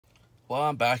Well,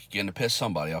 I'm back again to piss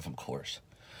somebody off, of course.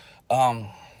 That's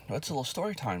a little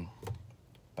story time.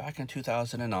 Back in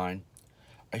 2009,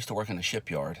 I used to work in a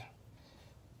shipyard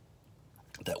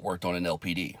that worked on an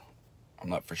LPD. I'm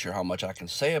not for sure how much I can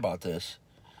say about this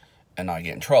and not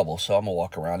get in trouble, so I'm gonna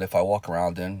walk around. If I walk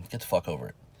around, then get the fuck over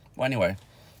it. Well, anyway,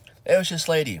 it was this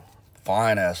lady,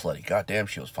 fine ass lady. Goddamn,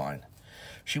 she was fine.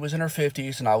 She was in her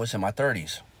 50s and I was in my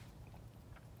 30s.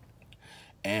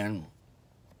 And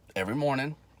every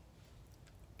morning,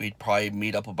 we'd probably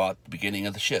meet up about the beginning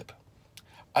of the ship.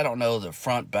 I don't know, the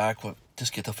front, back,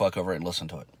 just get the fuck over it and listen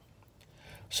to it.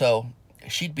 So,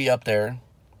 she'd be up there,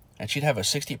 and she'd have a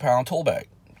 60-pound tool bag,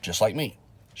 just like me.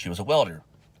 She was a welder.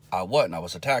 I wasn't. I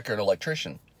was a tacker and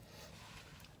electrician.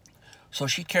 So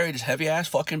she carried this heavy-ass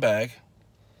fucking bag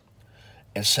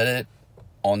and set it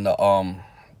on the, I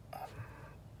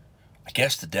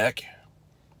guess the deck.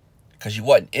 Because you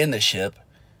wasn't in the ship,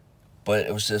 but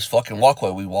it was this fucking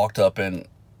walkway we walked up and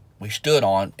we stood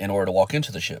on in order to walk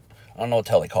into the ship. I don't know what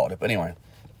the hell they called it, but anyway.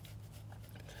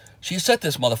 She set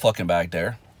this motherfucking bag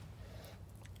there.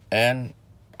 And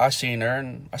I seen her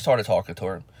and I started talking to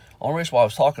her. Only reason why I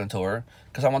was talking to her,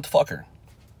 because I want to fuck her.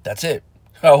 That's it.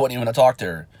 I wasn't even going to talk to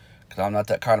her. Because I'm not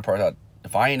that kind of person.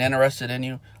 If I ain't interested in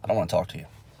you, I don't want to talk to you.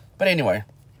 But anyway.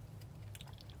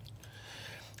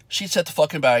 She set the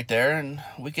fucking bag there and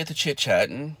we get to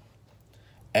chit-chatting.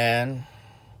 And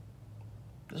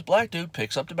this black dude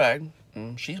picks up the bag.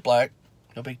 And she's black.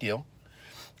 No big deal.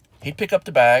 He'd pick up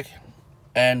the bag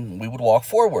and we would walk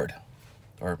forward.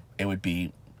 Or it would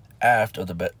be aft of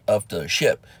the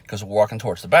ship, because we're walking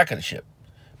towards the back of the ship,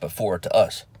 but forward to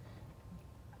us.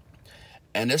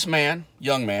 And this man,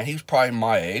 young man, he was probably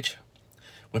my age,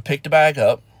 would pick the bag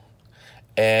up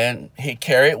and he'd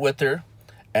carry it with her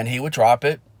and he would drop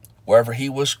it wherever he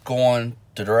was going,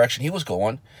 the direction he was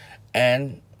going,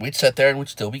 and we'd sit there and we'd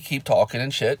still keep talking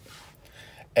and shit.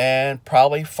 And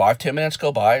probably 5-10 minutes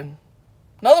go by,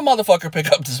 another motherfucker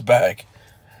pick up this bag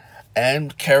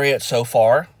and carry it so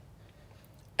far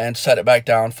and set it back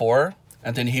down for her,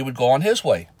 and then he would go on his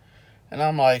way. And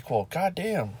I'm like, well,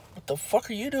 goddamn, what the fuck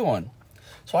are you doing?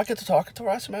 So I get to talking to her.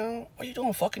 I said, man, what are you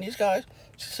doing, fucking these guys?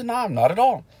 She said, nah, not at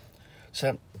all. I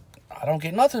said, I don't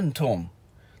get nothing to them.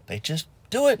 They just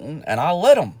do it, and I'll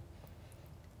let them.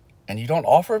 And you don't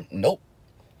offer? Nope.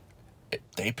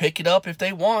 They pick it up if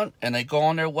they want, and they go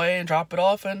on their way and drop it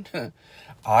off, and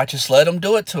I just let them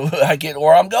do it till I get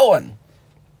where I'm going.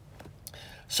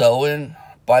 So,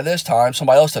 by this time,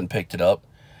 somebody else done picked it up,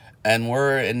 and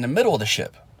we're in the middle of the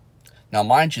ship. Now,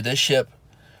 mind you, this ship,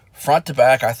 front to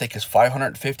back, I think is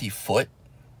 550 foot.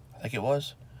 I think it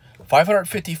was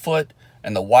 550 foot,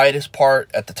 and the widest part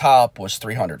at the top was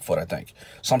 300 foot, I think.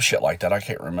 Some shit like that, I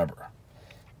can't remember.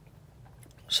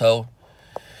 So,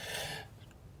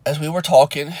 as we were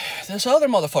talking, this other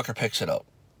motherfucker picks it up.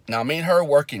 Now, me and her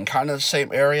work in kind of the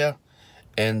same area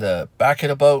in the back of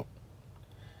the boat,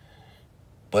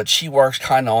 but she works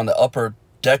kind of on the upper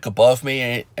deck above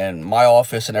me, and my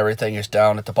office and everything is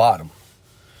down at the bottom,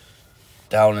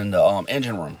 down in the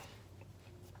engine room.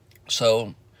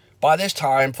 So, by this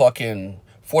time, fucking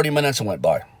 40 minutes went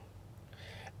by.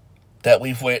 That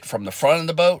we've went from the front of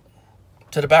the boat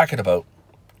to the back of the boat.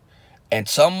 And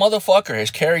some motherfucker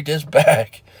has carried this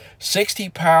bag,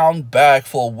 60-pound bag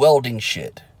full of welding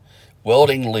shit.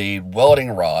 Welding lead, welding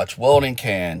rods, welding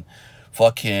can,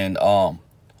 fucking,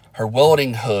 her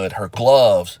welding hood, her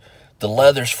gloves, the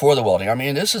leathers for the welding. I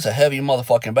mean, this is a heavy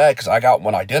motherfucking bag because I got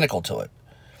one identical to it.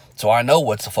 So I know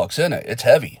what the fuck's in it. It's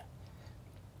heavy.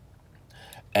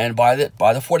 And by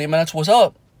the 40 minutes was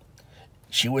up,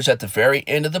 she was at the very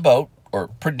end of the boat, or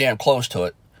pretty damn close to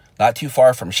it, not too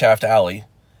far from Shaft Alley.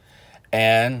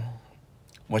 And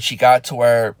when she got to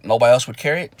where nobody else would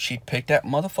carry it, she'd pick that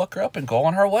motherfucker up and go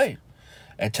on her way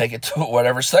and take it to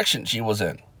whatever section she was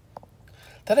in.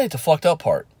 That ain't the fucked up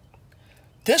part.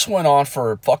 This went on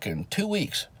for fucking 2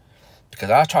 weeks because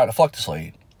I was trying to fuck this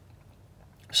lady.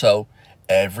 So,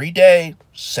 every day,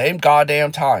 same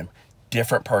goddamn time,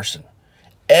 different person.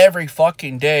 Every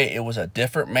fucking day, it was a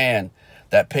different man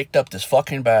that picked up this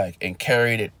fucking bag and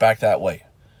carried it back that way.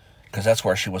 Because that's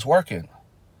where she was working.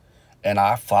 And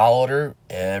I followed her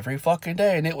every fucking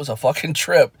day, and it was a fucking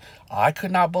trip. I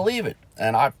could not believe it.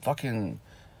 And I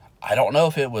don't know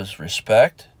if it was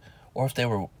respect or if they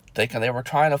were thinking they were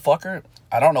trying to fuck her.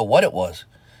 I don't know what it was,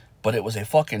 but it was a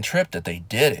fucking trip that they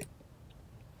did it.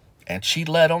 And she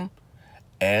let them,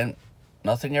 and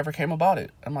nothing ever came about it.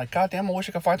 I'm like, goddamn, I wish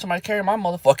I could find somebody to carry my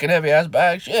motherfucking heavy-ass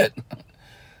bag. Shit.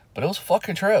 But it was a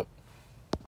fucking trip.